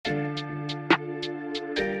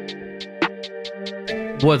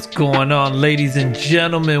What's going on, ladies and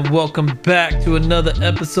gentlemen? Welcome back to another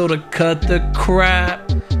episode of Cut the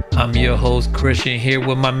Crap. I'm your host, Christian, here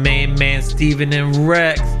with my main man, Steven and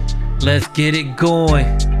Rex. Let's get it going.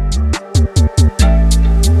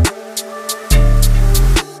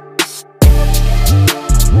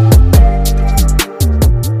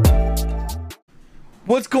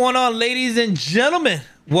 What's going on, ladies and gentlemen?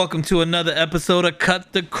 Welcome to another episode of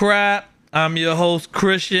Cut the Crap. I'm your host,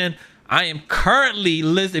 Christian. I am currently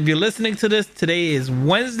if you're listening to this, today is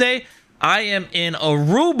Wednesday. I am in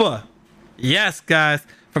Aruba. Yes, guys.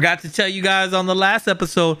 Forgot to tell you guys on the last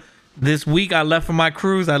episode. This week I left for my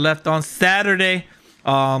cruise. I left on Saturday.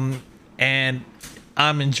 And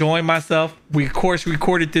I'm enjoying myself. We of course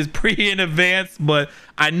recorded this in advance, but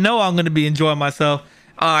I know I'm gonna be enjoying myself.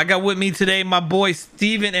 I got with me today my boy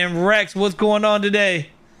Steven and Rex. What's going on today?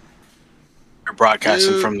 We're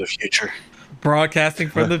broadcasting from the future. Broadcasting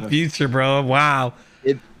from the future, bro. Wow.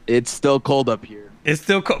 It's still cold up here. It's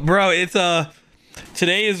still cold, bro. It's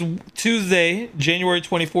today is Tuesday, January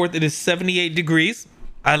 24th. It is 78 degrees.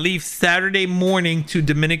 I leave Saturday morning to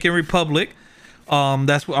Dominican Republic.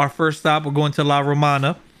 That's our first stop. We're going to La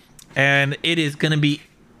Romana, and it is gonna be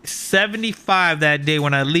 75 that day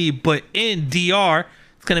when I leave. But in DR,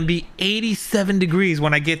 it's gonna be 87 degrees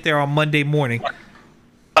when I get there on Monday morning.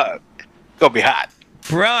 Gonna be hot,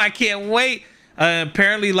 bro. I can't wait.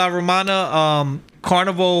 Apparently, La Romana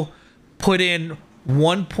Carnival put in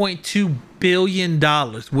 $1.2 billion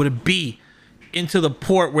with a B into the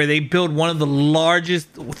port where they build one of the largest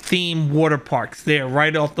theme water parks there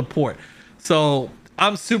right off the port. So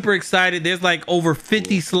I'm super excited. There's like over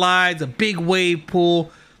 50 slides, a big wave pool.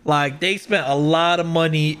 Like, they spent a lot of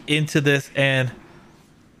money into this, and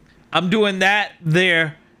I'm doing that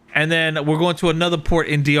there. And then we're going to another port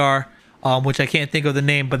in DR, which I can't think of the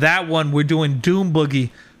name, but that one we're doing Doom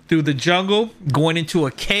Boogie through the jungle, going into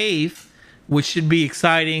a cave, which should be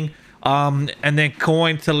exciting. And then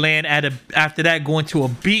going to land after that, going to a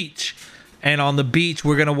beach. And on the beach,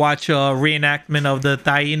 we're going to watch a reenactment of the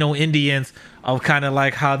Taino Indians, of kind of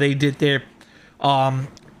like how they did their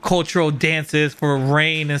cultural dances for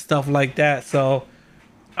rain and stuff like that. So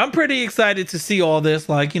I'm pretty excited to see all this.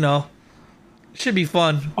 Like, you know, it should be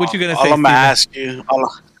fun. What you going to say, I'm going to ask you,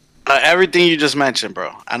 everything you just mentioned,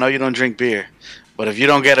 bro. I know you don't drink beer, but if you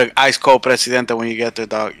don't get an ice cold Presidente when you get there,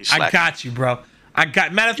 dog, you slack. I got you, bro.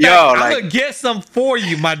 Matter of fact, I'm gonna get some for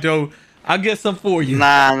you, my dude. I'll get some for you.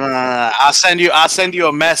 Nah. I'll send you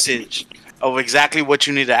a message of exactly what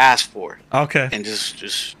you need to ask for. Okay. And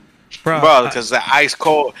just bro, because the ice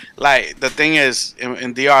cold, like, the thing is,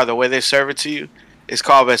 in DR, the way they serve it to you, it's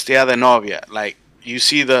called Vestida de Novia. Like, you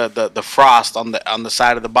see the frost on the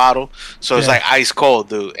side of the bottle, so it's like ice cold,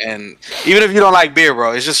 dude. And even if you don't like beer,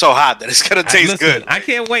 bro, it's just so hot that it's gonna taste good. I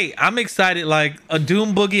can't wait. I'm excited. Like, a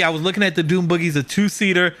Doom Boogie. I was looking at the Doom Boogie's a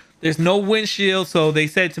 2-seater. There's no windshield, so they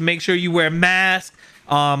said to make sure you wear a mask.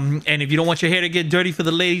 And if you don't want your hair to get dirty for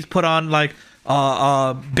the ladies, put on like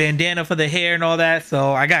a bandana for the hair and all that.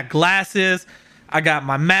 So I got glasses. I got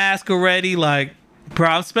my mask already. Like, bro,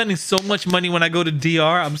 I'm spending so much money when I go to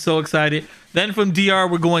DR. I'm so excited. Then from DR,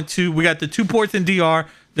 we got the 2 ports in DR.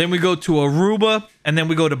 Then we go to Aruba, and then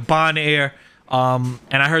we go to Bonaire. And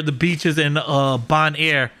I heard the beaches in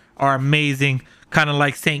Bonaire are amazing, kind of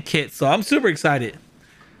like St. Kitts. So I'm super excited.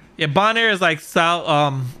 Yeah, Bonaire is like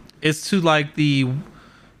south. It's to like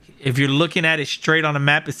if you're looking at it straight on the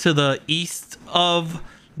map, it's to the east of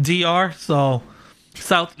DR. So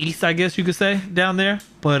southeast, I guess you could say, down there.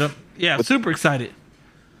 But yeah, I'm super excited.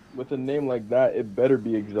 With a name like that, it better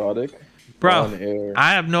be exotic. Bro,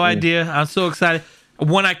 I have no idea. I'm so excited.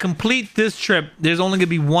 When I complete this trip, there's only going to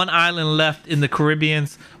be one island left in the Caribbean.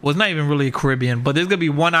 Well, it's not even really a Caribbean, but there's going to be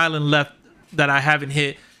one island left that I haven't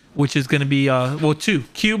hit, which is going to be, 2.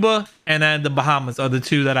 Cuba and then the Bahamas are the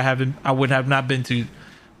 2 that I would have not been to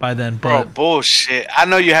by then. But, bro, bullshit. I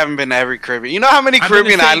know you haven't been to every Caribbean. You know how many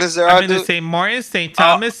Caribbean islands there are? I've been to St. Martin, St.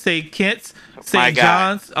 Thomas, St. Kitts, St.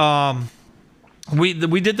 John's. We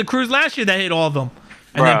did the cruise last year that hit all of them.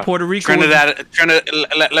 And then Puerto Rico. Trinidad,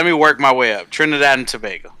 let me work my way up. Trinidad and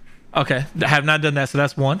Tobago. Okay. I have not done that, so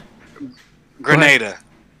that's 1. Grenada.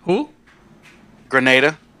 Who?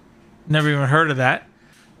 Grenada. Never even heard of that.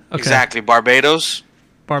 Okay. Exactly. Barbados.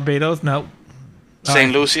 No.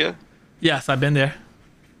 St. Lucia. Yes, I've been there.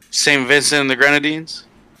 St. Vincent and the Grenadines.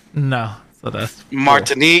 No. So that's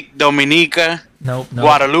Martinique, cool. Dominica. Nope.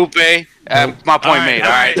 Guadalupe. My point made. All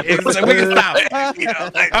right. We can stop. All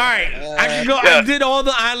right. I can go. Yeah. I did all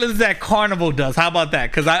the islands that Carnival does. How about that?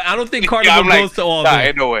 Because I don't think Carnival goes to all of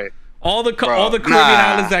them. No way. All the Caribbean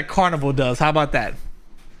islands that Carnival does. How about that?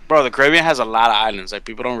 Bro, the Caribbean has a lot of islands. Like,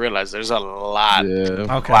 people don't realize there's a lot of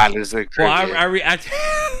islands in the Caribbean. Well,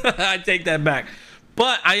 I take that back.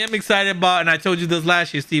 But I am excited about, and I told you this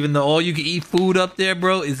last year, Steven, the all-you-can-eat food up there,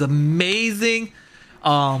 bro, is amazing.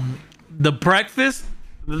 The breakfast,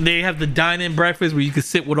 they have the dine-in breakfast where you can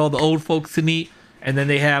sit with all the old folks and eat. And then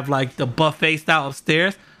they have, like, the buffet style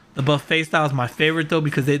upstairs. The buffet style is my favorite, though,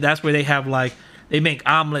 because that's where they have, like, they make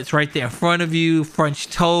omelets right there in front of you, French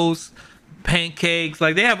toast, pancakes.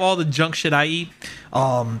 Like, they have all the junk shit I eat.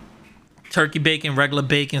 Turkey bacon, regular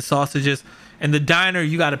bacon, sausages. And the diner,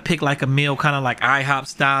 you got to pick like a meal, kind of like IHOP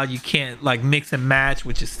style. You can't like mix and match,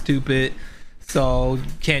 which is stupid. So you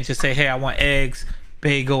can't just say, hey, I want eggs,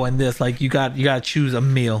 bagel, and this. Like, you got to choose a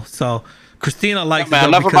meal. So Christina likes man,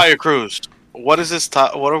 enough about your cruise. What is this?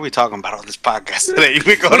 What are we talking about on this podcast today?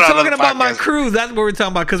 We're talking about my cruise. That's what we're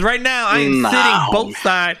talking about. Because right now I am sitting both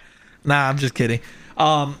sides. Nah, I'm just kidding.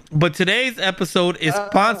 But today's episode is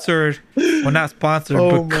sponsored, well, not sponsored,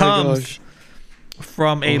 but comes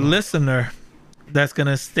from a listener that's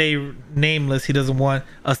gonna stay nameless. He doesn't want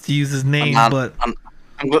us to use his name, but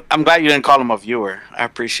I'm glad you didn't call him a viewer. I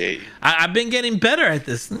appreciate you. I've been getting better at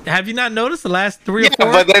this. Have you not noticed the last 3 or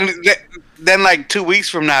 4? But then like 2 weeks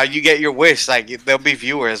from now, you get your wish. Like, there'll be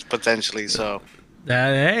viewers potentially. So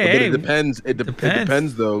it depends. It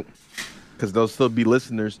depends though, because there'll still be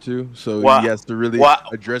listeners too. So he has to really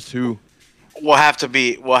address who. We'll have to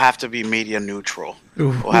be media neutral.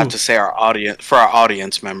 We'll have to say our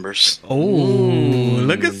audience members. Oh,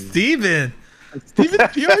 look at Steven. Steven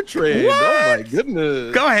PR trained. Oh my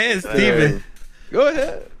goodness. Go ahead, Steven. Go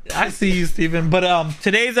ahead. I see you, Steven. But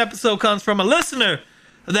today's episode comes from a listener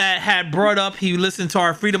that had brought up, he listened to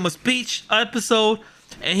our freedom of speech episode,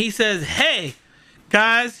 and he says, hey,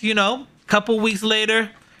 guys, a couple weeks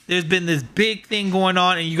later, there's been this big thing going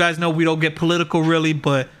on, and you guys know we don't get political really,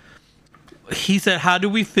 but he said, how do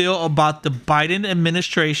we feel about the Biden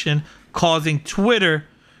administration causing Twitter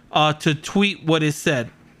to tweet what it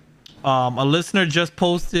said? A listener just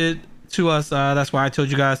posted to us. That's why I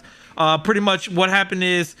told you guys. Pretty much what happened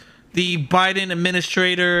is the Biden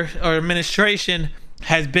administration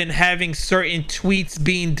has been having certain tweets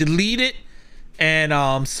being deleted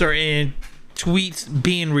and certain tweets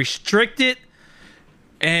being restricted.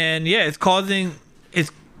 And yeah,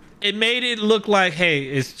 it made it look like, hey,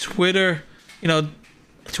 it's Twitter.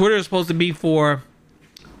 Twitter is supposed to be for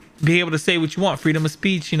being able to say what you want, freedom of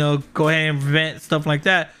speech, go ahead and vent, stuff like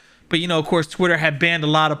that. But, of course, Twitter had banned a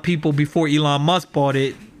lot of people before Elon Musk bought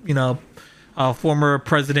it, former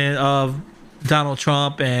president of Donald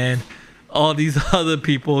Trump and all these other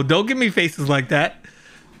people. Don't give me faces like that.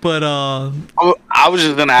 But I was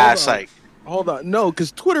just going to ask, hold on. No,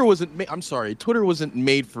 because Twitter wasn't Twitter wasn't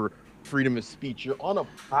made for freedom of speech. You're on a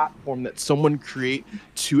platform that someone create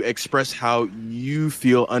to express how you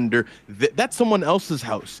feel under that's someone else's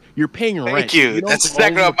house. You're paying rent. Thank you. That's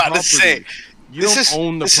exactly what I'm about to say. You don't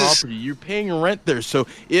own the property. You're paying rent there. So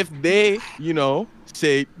if they,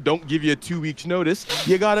 say don't give you a 2 weeks notice,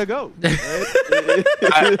 you gotta go. Right?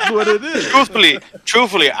 It's what it is.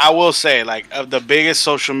 Truthfully, I will say, like, of the biggest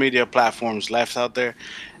social media platforms left out there,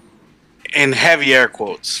 in heavy air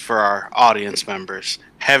quotes for our audience members,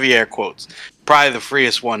 heavy air quotes, probably the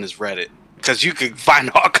freest one is Reddit, because you can find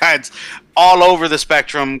all over the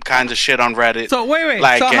spectrum kinds of shit on Reddit. So wait,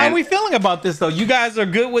 so how are we feeling about this though? You guys are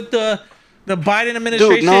good with the Biden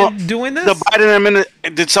administration doing this? The Biden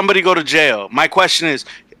administration, did somebody go to jail? My question is,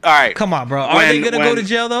 all right, come on, bro, are they gonna go to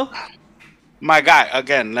jail though? My guy,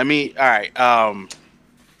 again,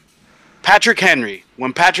 Patrick Henry,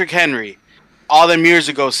 when Patrick Henry all them years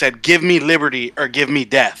ago said, give me liberty or give me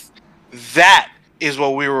death, that is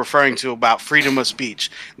what we were referring to about freedom of speech,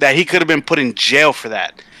 that he could have been put in jail for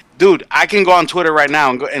that. Dude, I can go on Twitter right now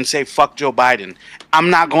and go and say, fuck Joe Biden. I'm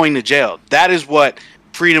not going to jail. That is what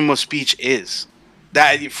freedom of speech is.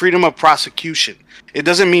 That freedom of prosecution. It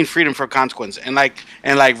doesn't mean freedom for consequence. And like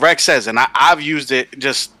Rex says, and I've used it,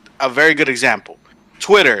 just a very good example.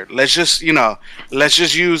 Twitter, let's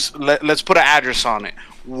put an address on it.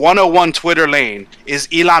 101 Twitter Lane is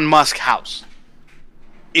Elon Musk's house.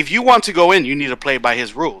 If you want to go in, you need to play by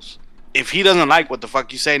his rules. If he doesn't like what the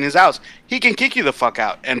fuck you say in his house, he can kick you the fuck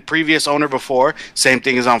out. And previous owner before, same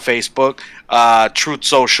thing is on Facebook, Truth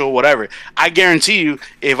Social, whatever. I guarantee you,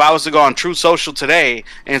 if I was to go on Truth Social today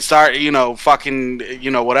and start,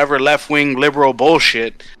 whatever left-wing liberal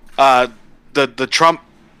bullshit, the Trump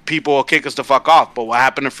people will kick us the fuck off. But what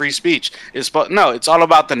happened to free speech? It's all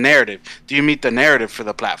about the narrative. Do you meet the narrative for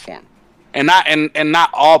the platform? And not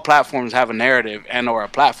all platforms have a narrative or a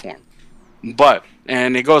platform.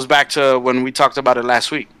 And it goes back to when we talked about it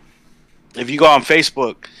last week. If you go on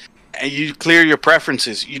Facebook and you clear your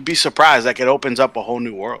preferences, you'd be surprised. Like, it opens up a whole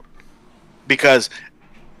new world, because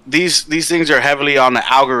these things are heavily on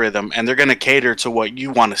the algorithm, and they're going to cater to what you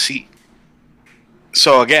want to see.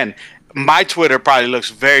 So again, my Twitter probably looks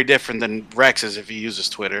very different than Rex's if he uses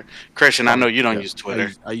Twitter. Christian, I know you don't use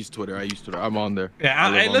Twitter. I use Twitter. I'm on there.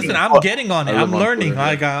 Yeah, listen, I'm getting on it. I'm learning. Twitter,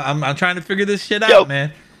 like I'm trying to figure this shit out,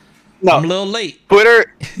 man. No, I'm a little late.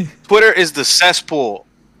 Twitter is the cesspool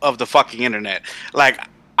of the fucking internet. Like,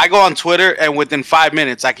 I go on Twitter, and within 5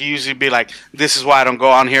 minutes, I can usually be like, this is why I don't go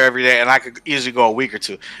on here every day, and I could easily go a week or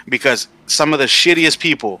two, because some of the shittiest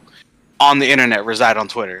people on the internet reside on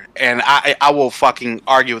Twitter, and I will fucking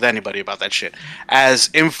argue with anybody about that shit. As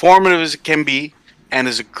informative as it can be, and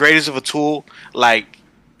as great as of a tool, like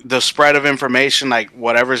the spread of information, like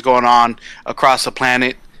whatever's going on across the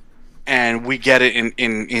planet, and we get it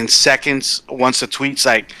in seconds once the tweets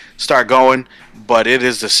like start going. But it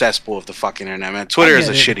is the cesspool of the fucking internet, man. Twitter is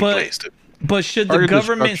a shitty place, dude. But should the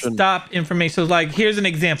government stop information? So, like, here's an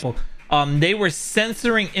example. They were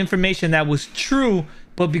censoring information that was true,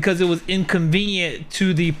 but because it was inconvenient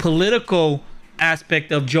to the political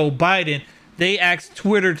aspect of Joe Biden, they asked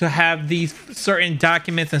Twitter to have these certain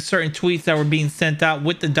documents and certain tweets that were being sent out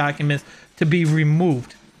with the documents to be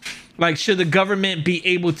removed. Like, should the government be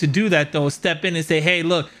able to do that, though? Step in and say, hey,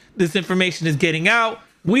 look, this information is getting out.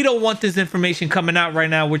 We don't want this information coming out right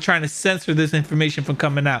now. We're trying to censor this information from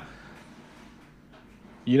coming out.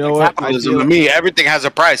 You know what? Capitalism to me, everything has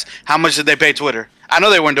a price. How much did they pay Twitter? I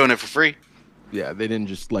know they weren't doing it for free. Yeah, they didn't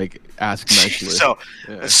just like ask nicely.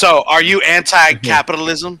 So are you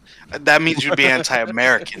anti-capitalism? That means you'd be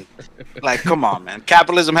anti-American. Like, come on, man.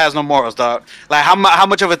 Capitalism has no morals, dog. Like, how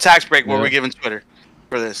much of a tax break were we giving Twitter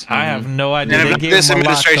for this? I have no idea. And if this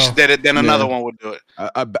administration did it, then another one would do it.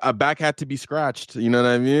 A back had to be scratched. You know what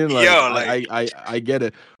I mean? Like, I get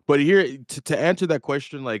it. But here, to answer that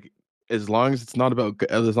question, like, as long as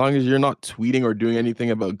you're not tweeting or doing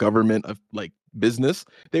anything about government of like business,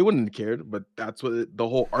 they wouldn't have cared. But that's what the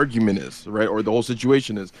whole argument is, right? Or the whole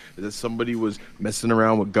situation is that somebody was messing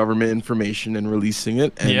around with government information and releasing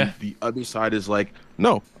it, and the other side is like,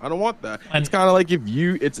 no, I don't want that. It's kind of like if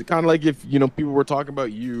people were talking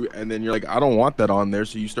about you, and then you're like, I don't want that on there,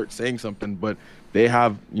 so you start saying something, but they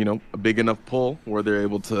have, a big enough pull where they're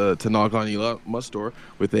able to knock on Elon Musk's door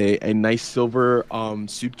with a nice silver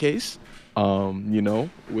suitcase,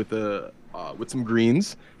 with some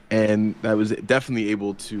greens, and that was definitely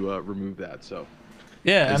able to remove that. So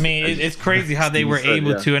yeah, it's crazy how they were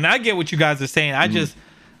able to, and I get what you guys are saying.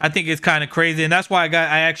 I think it's kind of crazy, and that's why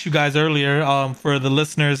I asked you guys earlier, for the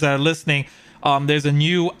listeners that are listening. There's a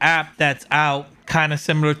new app that's out, kind of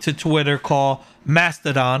similar to Twitter, called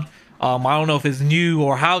Mastodon. I don't know if it's new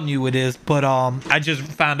or how new it is, but I just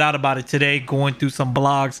found out about it today going through some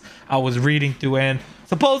blogs I was reading through, and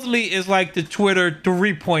supposedly it's like the Twitter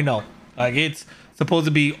 3.0. Like, it's supposed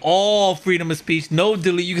to be all freedom of speech, no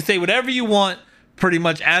delete. You can say whatever you want pretty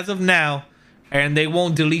much as of now, and they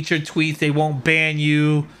won't delete your tweets. They won't ban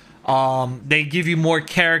you. They give you more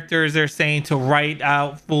characters, they're saying, to write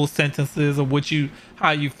out full sentences of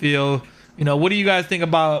how you feel. What do you guys think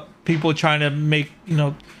about people trying to make,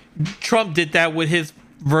 Trump did that with his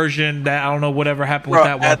version, that I don't know whatever happened with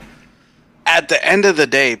that one. At the end of the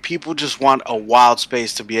day, people just want a wild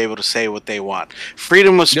space to be able to say what they want.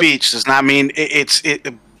 Freedom of speech does not mean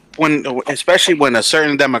especially when a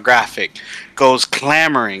certain demographic goes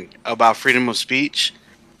clamoring about freedom of speech.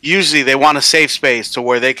 Usually they want a safe space to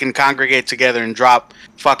where they can congregate together and drop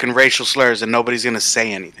fucking racial slurs and nobody's gonna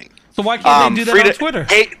say anything. So why can't they do that on Twitter?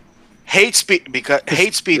 Hate speech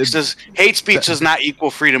does not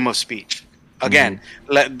equal freedom of speech. Again,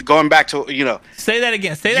 going back to say that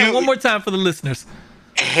again. Say that one more time for the listeners.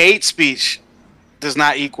 Hate speech does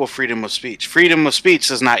not equal freedom of speech. Freedom of speech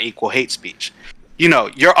does not equal hate speech.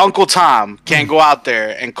 Your Uncle Tom can't go out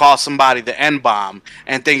there and call somebody the N-bomb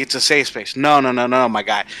and think it's a safe space. No, my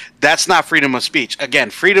guy. That's not freedom of speech.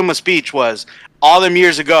 Again, freedom of speech was all them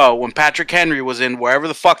years ago when Patrick Henry was in wherever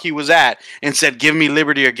the fuck he was at and said, give me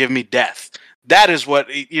liberty or give me death. That is what,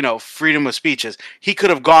 freedom of speech is. He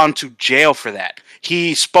could have gone to jail for that.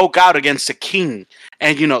 He spoke out against the king.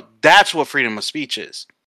 And, that's what freedom of speech is.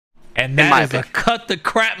 And that is a cut the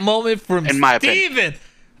crap moment from Steven.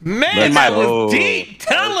 Man, that was deep.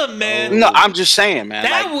 Tell him, man. No, I'm just saying, man.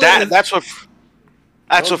 That's what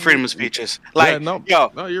freedom of speech is. Like, no,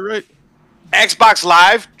 you're right. Xbox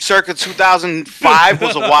Live, circa 2005,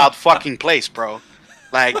 was a wild fucking place, bro.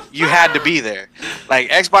 Like, you had to be there. Like,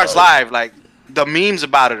 Xbox Live, like, the memes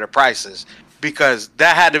about it are priceless, because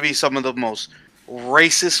that had to be some of the most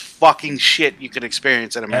racist fucking shit you could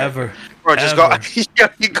experience in America. Ever. Bro, just go.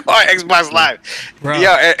 You go on Xbox Live. Bro.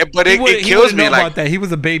 Yeah, but it kills me. Like about that. He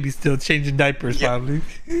was a baby still, changing diapers probably.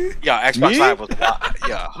 Yeah, Xbox Live was.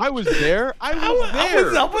 Yeah, I was there. I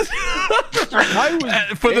was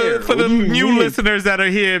For the new listeners that are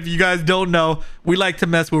here, if you guys don't know, we like to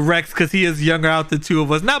mess with Rex because he is younger out the two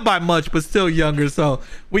of us, not by much, but still younger. So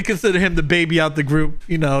we consider him the baby out the group.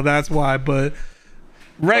 You know, that's why. But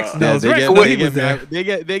Rex knows. Rex knows he was there. They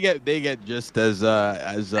get just as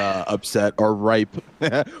upset or ripe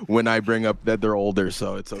when I bring up that they're older.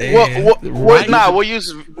 So it's okay. We'll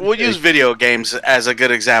use video games as a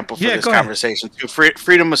good example for this conversation too.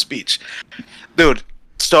 Freedom of speech, dude.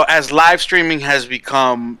 So as live streaming has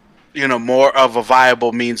become, more of a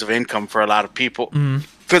viable means of income for a lot of people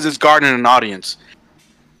because it's garnering an audience.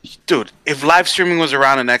 Dude, if live streaming was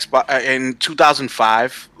around in Xbox in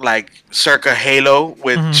 2005, like circa Halo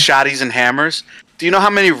with shotties and hammers, do you know how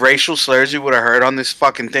many racial slurs you would have heard on this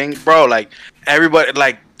fucking thing, bro? Like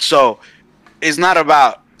everybody, so it's not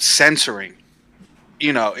about censoring.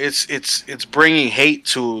 It's bringing hate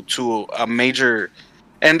to a major,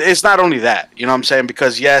 and it's not only that. You know what I'm saying?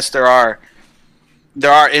 Because yes, there are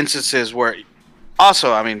instances where,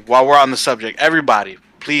 also, I mean, while we're on the subject, everybody.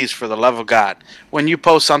 Please, for the love of God, when you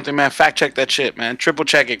post something, man, fact check that shit, man. Triple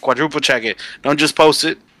check it, quadruple check it. Don't just post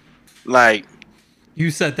it. Like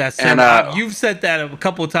you said that, you've said that a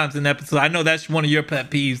couple of times in the episode. I know that's one of your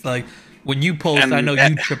pet peeves. Like when you post, I know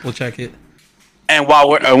you triple check it. And while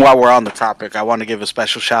we're on the topic, I want to give a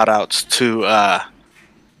special shout outs to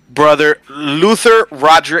brother Luther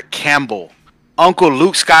Roderick Campbell, Uncle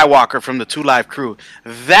Luke Skywalker from the 2 Live crew.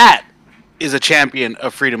 That is a champion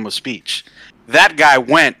of freedom of speech. That guy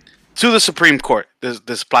went to the Supreme Court.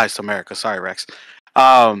 This applies to America. Sorry, Rex.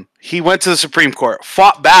 He went to the Supreme Court,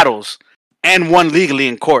 fought battles, and won legally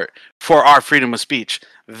in court for our freedom of speech.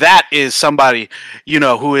 That is somebody,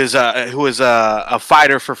 who is a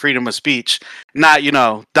fighter for freedom of speech. Not,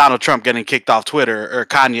 Donald Trump getting kicked off Twitter or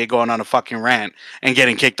Kanye going on a fucking rant and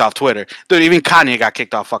getting kicked off Twitter. Dude, even Kanye got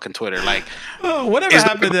kicked off fucking Twitter. Like, whatever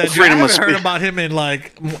happened to that? I haven't heard about him in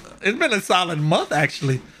it's been a solid month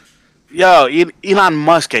actually. Yo, Elon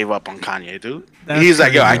Musk gave up on Kanye, dude. He's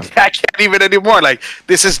like, yo, I can't even anymore. Like,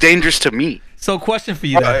 this is dangerous to me. So, question for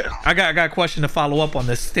you, then. I got a question to follow up on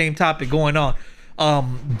this same topic going on.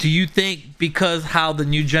 Do you think because how the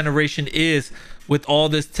new generation is with all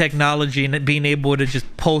this technology and being able to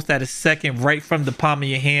just post at a second right from the palm of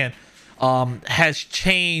your hand has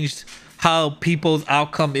changed how people's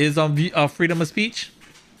outcome is on freedom of speech?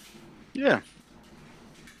 Yeah.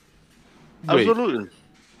 Absolutely.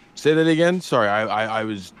 Say that again. Sorry, I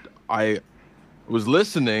was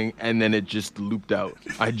listening and then it just looped out.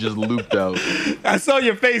 I just looped out. I saw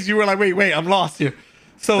your face. You were like, wait, I'm lost here.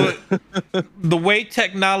 So the way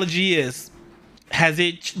technology has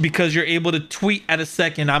it, because you're able to tweet at a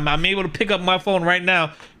second. I'm able to pick up my phone right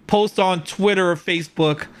now, post on Twitter or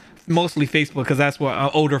Facebook, mostly Facebook because that's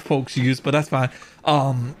what older folks use, but that's fine.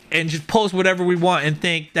 And just post whatever we want and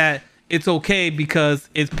think that it's okay because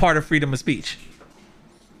it's part of freedom of speech.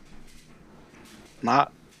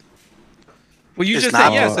 Not. Well, you just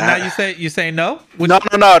said yes, and now you say no. No.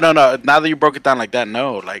 Now that you broke it down like that,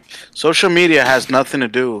 no. Like social media has nothing to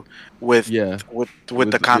do with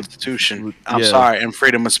the Constitution. I'm sorry, and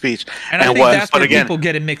freedom of speach. And I think that's where people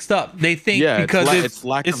get it mixed up. They think because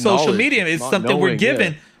it's social media, it's something we're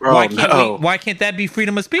given. Bro, why can't that be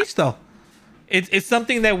freedom of speech though? It's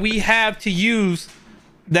something that we have to use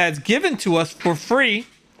that's given to us for free.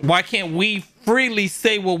 Why can't we freely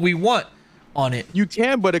say what we want on it? You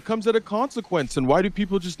can, but it comes at a consequence. And why do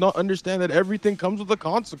people just not understand that everything comes with a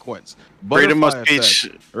consequence? Freedom of speech,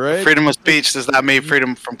 right? Freedom of speech does not mean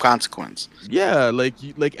freedom from consequence. Yeah,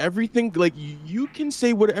 like everything, like you can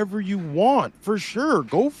say whatever you want for sure,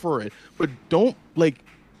 go for it, but don't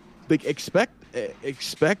expect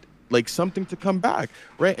like something to come back,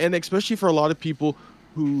 right? And especially for a lot of people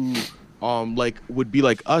who would be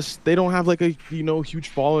like us, they don't have like a huge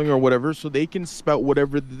following or whatever, so they can spout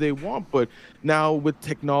whatever they want. But now with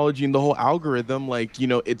technology and the whole algorithm,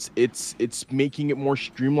 it's making it more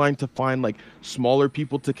streamlined to find like smaller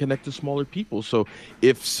people to connect to smaller people. So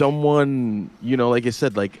if someone, like I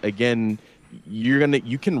said, like again,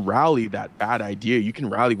 you can rally that bad idea, you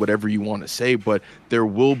can rally whatever you want to say, but there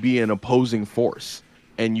will be an opposing force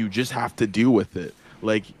and you just have to deal with it.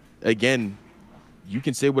 Like again, you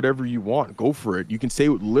can say whatever you want. Go for it. You can say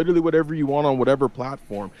literally whatever you want on whatever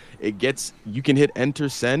platform. You can hit enter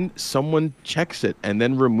send, someone checks it and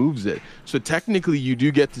then removes it. So technically you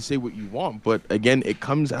do get to say what you want, but again, it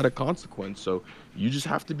comes at a consequence. So you just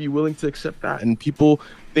have to be willing to accept that. And people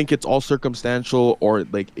think it's all circumstantial or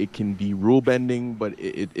like it can be rule bending, but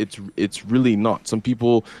it's really not. Some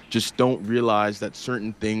people just don't realize that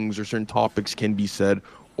certain things or certain topics can be said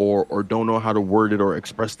or don't know how to word it or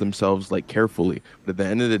express themselves like carefully. But at the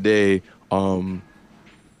end of the day,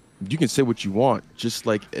 you can say what you want. Just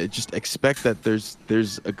expect that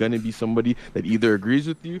there's gonna be somebody that either agrees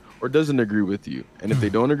with you or doesn't agree with you. And if they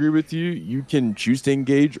don't agree with you, you can choose to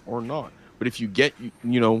engage or not. But if you get,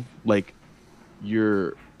 like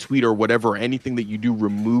your tweet or whatever, anything that you do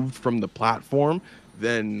removed from the platform,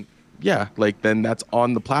 then yeah, like then that's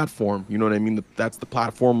on the platform. You know what I mean? That's the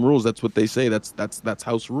platform rules. That's what they say. That's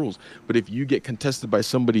house rules. But if you get contested by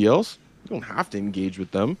somebody else, you don't have to engage with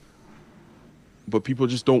them. But people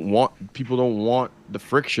don't want the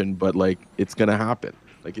friction, but like it's gonna happen.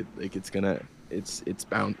 It's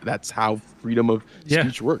bound. That's how freedom of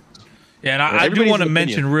speech works. Yeah, and I do want to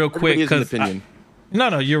mention real quick because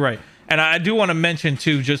no, you're right. And I do want to mention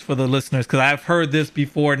too, just for the listeners, because I've heard this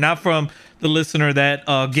before, not from the listener that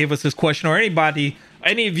gave us this question or anybody,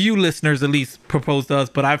 any of you listeners at least proposed to us,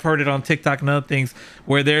 but I've heard it on TikTok and other things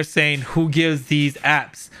where they're saying who gives these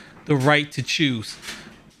apps the right to choose.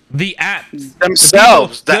 The apps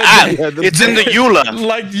themselves, the app. It's in the EULA.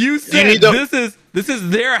 Like you said, this is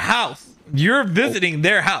their house. You're visiting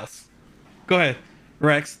their house. Go ahead,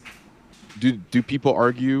 Rex. Do people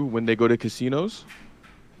argue when they go to casinos?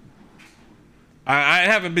 I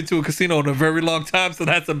haven't been to a casino in a very long time, so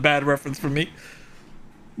that's a bad reference for me.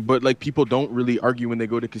 But like people don't really argue when they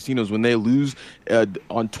go to casinos. When they lose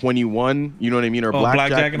on 21, you know what I mean, or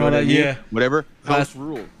blackjack and all that, yeah, whatever. House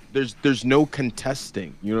rule. There's no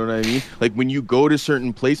contesting. You know what I mean? Like when you go to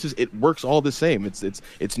certain places, it works all the same.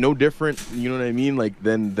 It's no different. You know what I mean? Like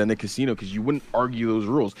than a casino, because you wouldn't argue those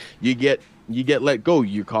rules. You get let go.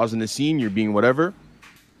 You're causing a scene. You're being whatever.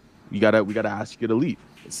 We gotta ask you to leave.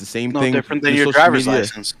 It's the same thing. No different than your driver's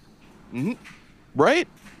license. Mm-hmm. Right?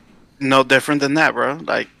 No different than that, bro.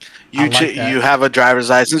 Like you have a driver's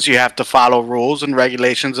license, you have to follow rules and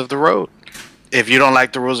regulations of the road. If you don't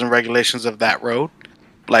like the rules and regulations of that road,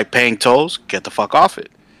 like paying tolls, get the fuck off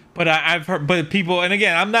it. But I've heard, but people, and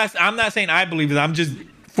again, I'm not saying I believe it. I'm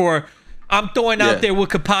throwing out there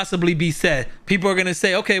what could possibly be said. People are gonna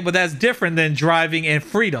say, okay, but that's different than driving and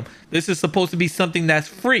freedom. This is supposed to be something that's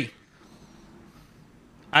free.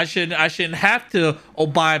 I shouldn't have to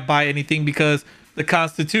abide by anything because the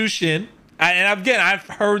Constitution. And again, I've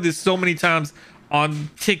heard this so many times on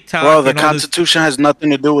TikTok. Well, the Constitution has nothing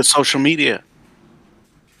to do with social media.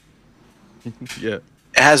 Yeah, it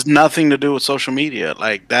has nothing to do with social media.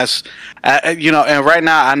 Like that's, and right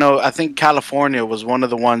now I think California was one of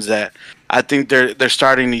the ones that I think they're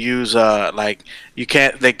starting to use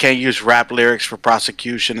they can't use rap lyrics for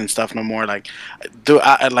prosecution and stuff no more.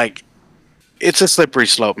 It's a slippery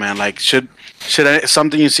slope, man. Like, should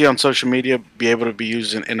something you see on social media be able to be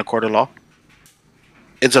used in a court of law?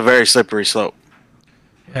 It's a very slippery slope.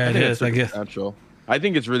 Yeah, it is. I guess. I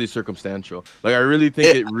think it's really circumstantial. Like, I really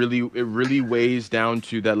think it really weighs down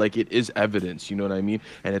to that. Like, it is evidence. You know what I mean?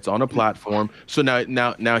 And it's on a platform. So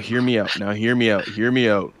now, hear me out. Hear me out.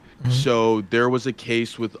 Mm-hmm. So there was a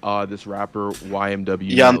case with this rapper YMW.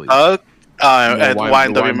 Young Thug.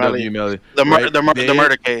 YMW Melly. The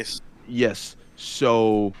murder case. Yes.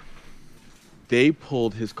 So they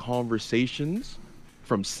pulled his conversations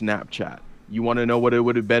from Snapchat. You want to know what it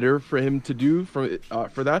would have been better for him to do for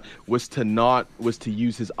that was to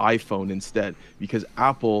use his iPhone instead, because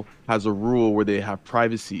Apple has a rule where they have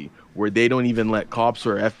privacy, where they don't even let cops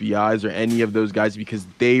or FBI's or any of those guys, because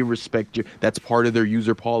they respect you. That's part of their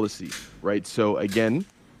user policy, right? So again,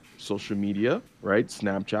 social media, right?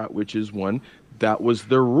 Snapchat, which is one. That was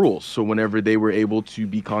their rule. So whenever they were able to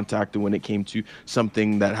be contacted when it came to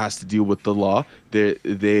something that has to deal with the law,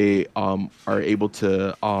 they are able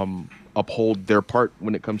to uphold their part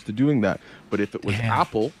when it comes to doing that. But if it was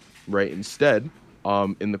Apple, right, instead,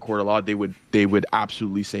 in the court of law, they would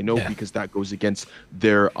absolutely say no, because that goes against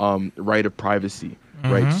their right of privacy,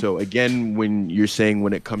 right? So again, when you're saying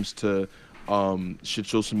when it comes to should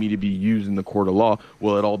social media be used in the court of law,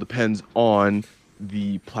 well, it all depends on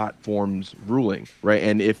the platform's ruling, right?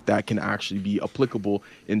 And if that can actually be applicable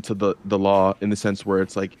into the law, in the sense where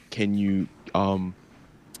it's like, can you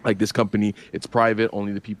like this company, it's private,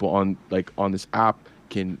 only the people on this app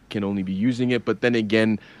can only be using it. But then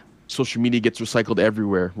again, social media gets recycled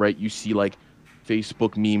everywhere, right? You see like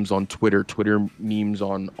Facebook memes on Twitter, Twitter memes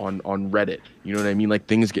on Reddit. You know what I mean? Like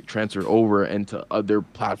things get transferred over into other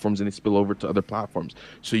platforms and they spill over to other platforms.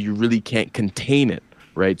 So you really can't contain it,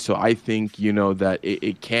 right? So I think, you know, that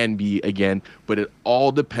it can be again, but it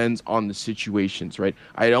all depends on the situations, right?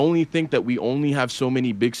 I only think that we only have so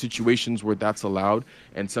many big situations where that's allowed.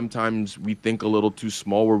 And sometimes we think a little too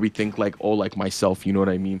small where we think like, oh, like myself, you know what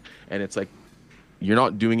I mean? And it's like, you're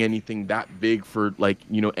not doing anything that big for like,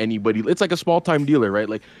 you know, anybody. It's like a small time dealer, right?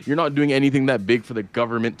 Like you're not doing anything that big for the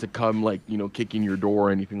government to come like, you know, kicking your door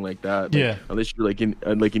or anything like that. Like, Yeah. Unless you're like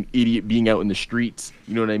an idiot being out in the streets,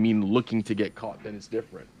 you know what I mean? Looking to get caught, then it's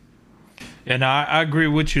different. Yeah, no, I agree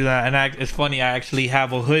with you that, and it's funny. I actually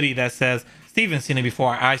have a hoodie that says Steven's seen it before.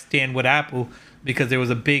 I stand with Apple because there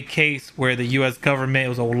was a big case where the U.S. government. It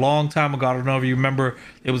was a long time ago. I don't know if you remember.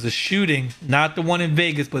 It was a shooting, not the one in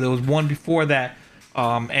Vegas, but there was one before that.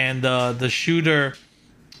 And the shooter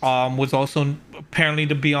was also apparently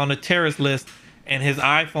to be on a terrorist list, and his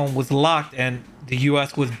iPhone was locked, and the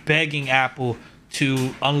U.S. was begging Apple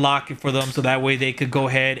to unlock it for them so that way they could go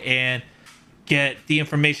ahead and get the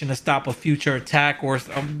information to stop a future attack or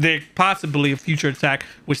there possibly a future attack,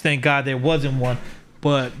 which thank God there wasn't one,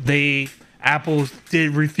 but Apple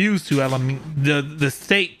did refuse to. I mean, the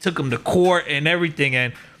state took them to court and everything,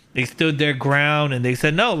 and they stood their ground and they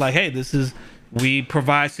said no, like, hey, we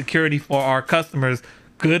provide security for our customers,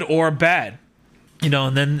 good or bad, you know.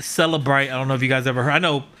 And then Celebrite, I don't know if you guys ever heard. I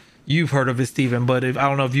know you've heard of it, Steven, but I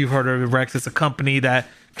don't know if you've heard of it, Rex. It's a company that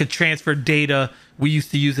could transfer data. We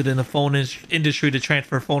used to use it in the phone industry to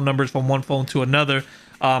transfer phone numbers from one phone to another.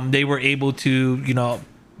 They were able to, you know,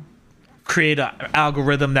 create an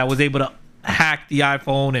algorithm that was able to hack the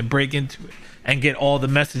iPhone and break into it and get all the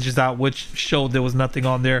messages out, which showed there was nothing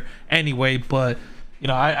on there anyway. But you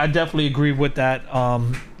know, I definitely agree with that.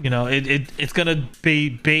 You know, it's gonna be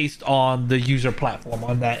based on the user platform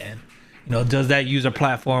on that end. You know, does that user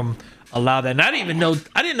platform allow that? And I didn't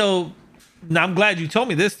know. Now I'm glad you told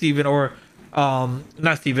me this, Steven, or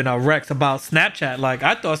not Steven, Rex, about Snapchat. Like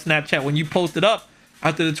I thought Snapchat, when you post it up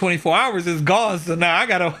after the 24 hours, is gone. So now I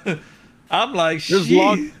gotta. I'm like, there's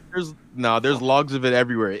logs of it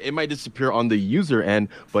everywhere. It might disappear on the user end,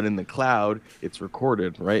 but in the cloud, it's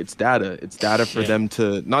recorded, right? It's data. It's data for them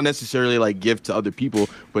to not necessarily like give to other people,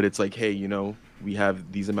 but it's like, hey, you know, we have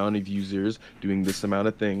these amount of users doing this amount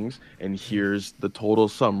of things, and here's the total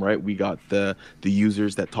sum, right? We got the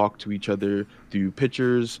users that talk to each other through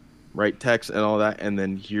pictures, right, text and all that, and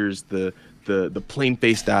then here's the plain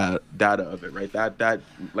face data of it, right? That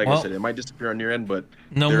like I said, it might disappear on your end, but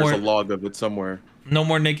there's a log of it somewhere. No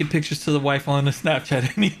more naked pictures to the wife on the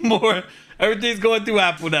Snapchat anymore. Everything's going through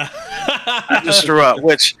Apple now. I just threw up.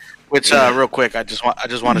 Which real quick, I just want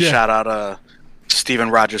to shout out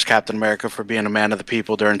Stephen Rogers, Captain America, for being a man of the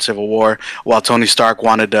people during Civil War, while Tony Stark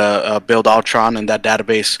wanted to build Ultron and that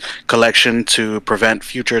database collection to prevent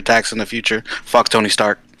future attacks in the future. Fuck Tony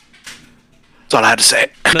Stark. That's all I had to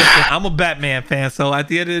say. Listen, I'm a Batman fan, so at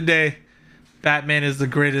the end of the day, Batman is the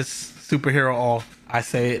greatest superhero of all. I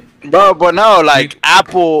say it, bro. But no, like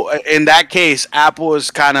Apple. In that case, Apple is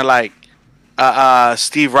kind of like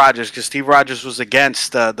Steve Rogers, because Steve Rogers was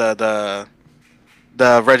against the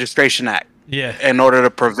Registration Act. Yeah. In order to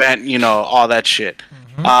prevent, you know, all that shit.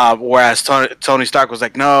 Mm-hmm. Whereas Tony Stark was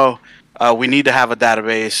like, no, we need to have a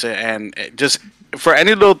database, and just for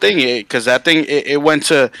any little thing, because that thing it went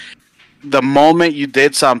to the moment you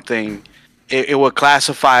did something. It would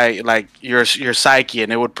classify like your psyche,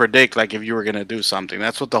 and it would predict like if you were gonna do something.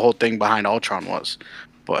 That's what the whole thing behind Ultron was.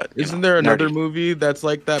 But isn't there another movie that's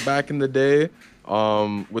like that back in the day,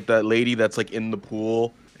 with that lady that's like in the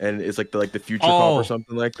pool and it's like the future cop or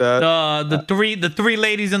something like that? The three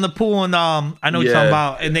ladies in the pool, and I know what you're talking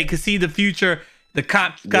about, and they could see the future. The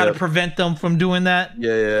cops got to prevent them from doing that.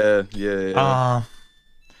 Yeah.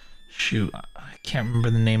 Shoot, I can't remember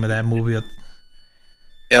the name of that movie.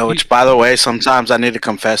 Yeah, which, by the way, sometimes I need to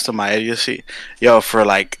confess to my idiocy. Yo, for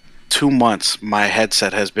like 2 months, my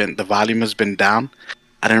headset the volume has been down.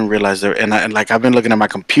 I didn't realize there, and I've been looking at my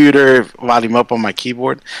computer, volume up on my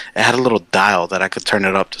keyboard. It had a little dial that I could turn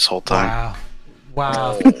it up this whole time.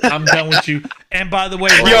 Wow. I'm done with you. And by the way,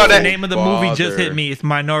 the name of the movie just hit me. It's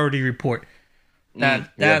Minority Report.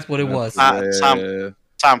 That's what it was.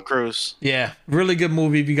 Tom Cruise. Yeah, really good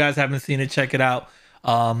movie. If you guys haven't seen it, check it out.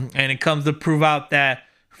 And it comes to prove out that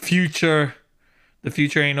the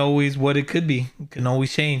future ain't always what it could be. It can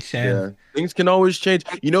always change. Yeah, things can always change.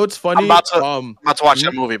 You know, it's funny. I'm about to watch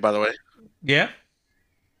that movie, by the way. Yeah,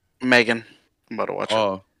 Megan. I'm about to watch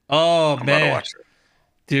it. Oh man,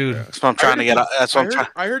 dude. That's what I'm trying to get. That's what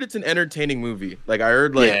I heard it's an entertaining movie. Like I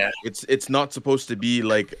heard, like it's not supposed to be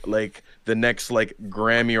like the next like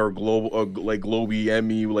Grammy or global like Globey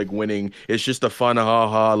Emmy like winning. It's just a fun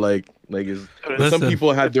haha is some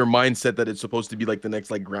people had their mindset that it's supposed to be like the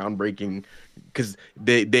next like groundbreaking because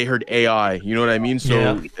they heard AI, you know what I mean?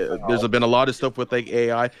 So there's been a lot of stuff with like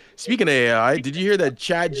AI. Speaking of AI, did you hear that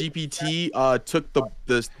ChatGPT took the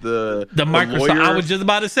Microsoft? lawyer, I was just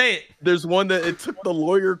about to say it. There's one that it took the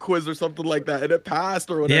lawyer quiz or something like that and it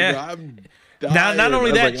passed or whatever. Yeah. Now, not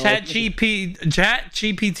only that,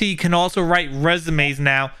 ChatGPT can also write resumes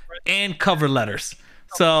now and cover letters.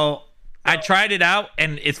 So I tried it out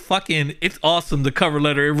and it's awesome. The cover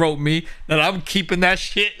letter it wrote me, and I'm keeping that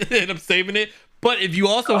shit and I'm saving it. But if you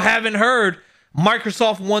also haven't heard,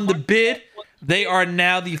 Microsoft won the bid. They are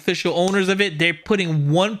now the official owners of it. They're putting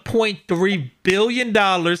 $1.3 billion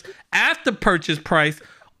after purchase price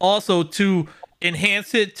also to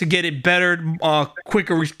enhance it, to get it better,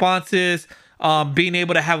 quicker responses, being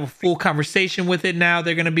able to have a full conversation with it now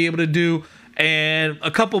they're going to be able to do, and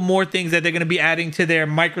a couple more things that they're going to be adding to their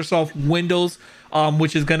Microsoft Windows,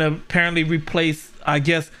 which is going to apparently replace, I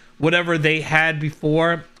guess, whatever they had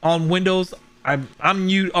before on Windows. I'm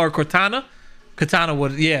new, or Cortana.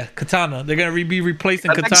 Cortana. They're going to be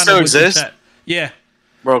replacing Cortana. Still exists. Yeah.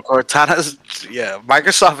 Bro, Cortana's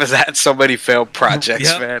Microsoft has had so many failed projects,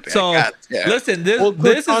 man. So listen, this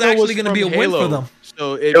is actually going to be a win for them.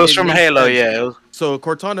 So it was from Halo, yeah. So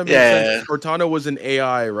Cortana makes sense. Cortana was an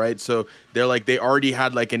AI, right? So they're like they already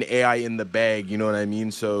had like an AI in the bag, you know what I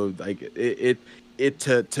mean? So like to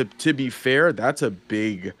be fair, that's a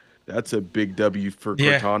big W for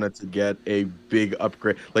Cortana to get a big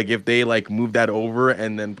upgrade. Like if they like move that over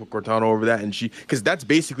and then put Cortana over that, and because that's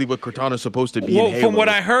basically what Cortana's supposed to be. Well, in Halo, from what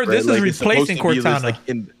I heard, right? This is replacing Cortana.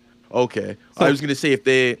 So I was gonna say if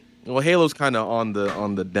they. Well, Halo's kind of on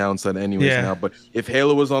the downside anyways now, but if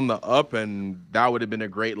Halo was on the up, and that would have been a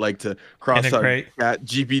great like to cross out at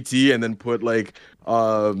GPT and then put like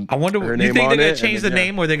I wonder, you think they're gonna change the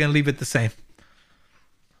name or they're gonna leave it the same?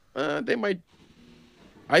 They might.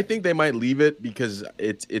 I think they might leave it because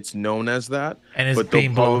it's known as that, and it's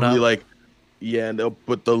being blown up. Like,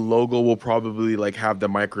 but the logo will probably like have the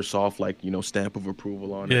Microsoft like stamp of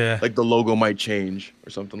approval on it. Yeah, like the logo might change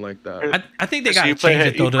or something like that. I think they got to change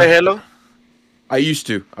it though. You play Halo? I used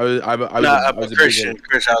to. I was a Christian.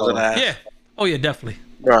 I was an ass. Yeah. Oh yeah, definitely.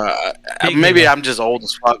 Maybe I'm just old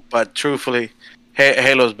as fuck, but truthfully,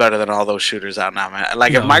 Halo's better than all those shooters out now, man.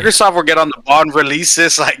 Like if Microsoft were get on the ball and release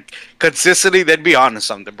this like consistently, they'd be on to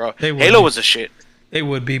something, bro. Halo was a shit. They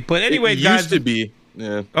would be, but anyway, it guys. used to be.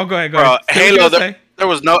 Yeah. Oh, go ahead. Bro, Halo. There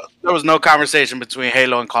was no conversation between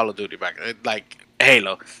Halo and Call of Duty back then. Like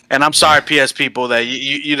Halo. And I'm sorry, PS people, that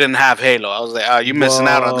you didn't have Halo. I was like, you missing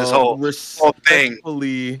out on this whole thing.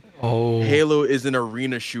 Halo is an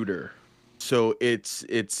arena shooter. So it's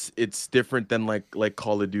different than like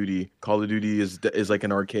Call of Duty. Call of Duty is like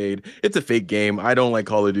an arcade. It's a fake game. I don't like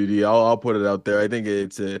Call of Duty. I'll put it out there. I think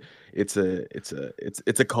it's a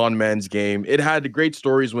con man's game. It had great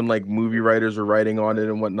stories when like movie writers were writing on it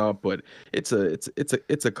and whatnot, but it's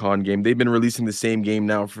a con game. They've been releasing the same game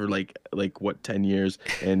now for like what 10 years,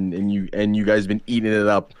 and you guys been eating it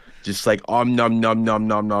up. Just like nom nom nom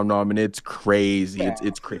nom, and it's crazy.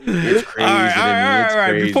 It's crazy. It's crazy. All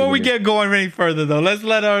right. Before we get going any further, though, let's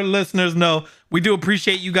let our listeners know we do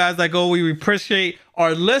appreciate you guys. Like always, we appreciate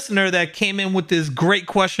our listener that came in with this great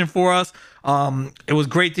question for us. It was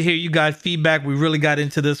great to hear you guys' feedback. We really got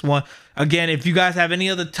into this one. Again, if you guys have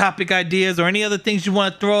any other topic ideas or any other things you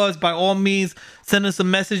want to throw us, by all means, send us a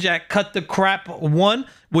message at cutthecrap1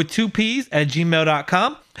 with 2 P's at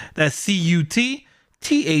gmail.com. That's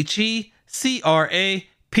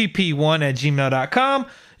CUTTHECRAPP1 at gmail.com.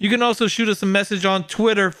 You can also shoot us a message on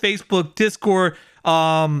Twitter, Facebook, Discord,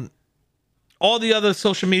 all the other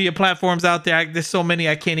social media platforms out there. There's so many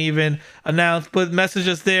I can't even announce, but message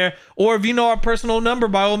us there. Or if you know our personal number,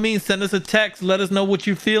 by all means, send us a text. Let us know what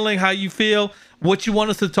you're feeling, how you feel, what you want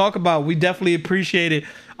us to talk about. We definitely appreciate it.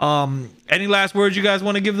 Any last words you guys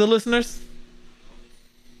want to give the listeners?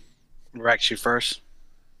 Rex, you first.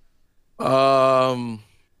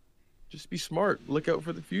 Just be smart. Look out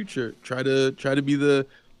for the future. Try to do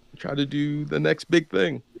the next big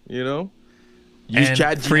thing. Use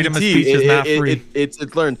ChatGPT. Freedom of speech is not free. It's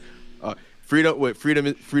learned.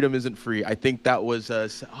 Freedom isn't free. I think that was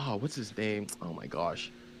what's his name? Oh my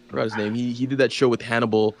gosh, I forgot his name. He did that show with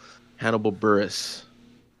Hannibal Buress.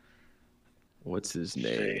 What's his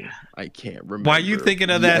name? I can't remember. Why are you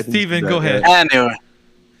thinking of that, Steven? Go ahead.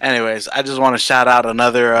 Anyways, I just want to shout out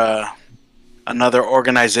another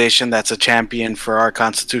organization that's a champion for our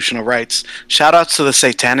constitutional rights. Shout outs to the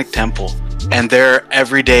Satanic Temple and their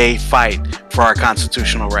everyday fight for our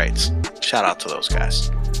constitutional rights. Shout out to those guys.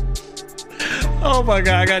 Oh my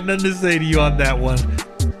God, I got nothing to say to you on that one.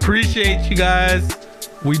 Appreciate you guys.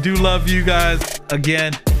 We do love you guys.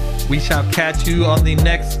 Again, we shall catch you on the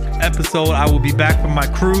next episode. I will be back from my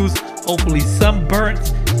cruise. Hopefully sunburnt,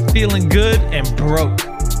 feeling good and broke.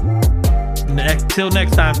 Till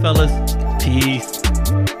next time, fellas. Peace.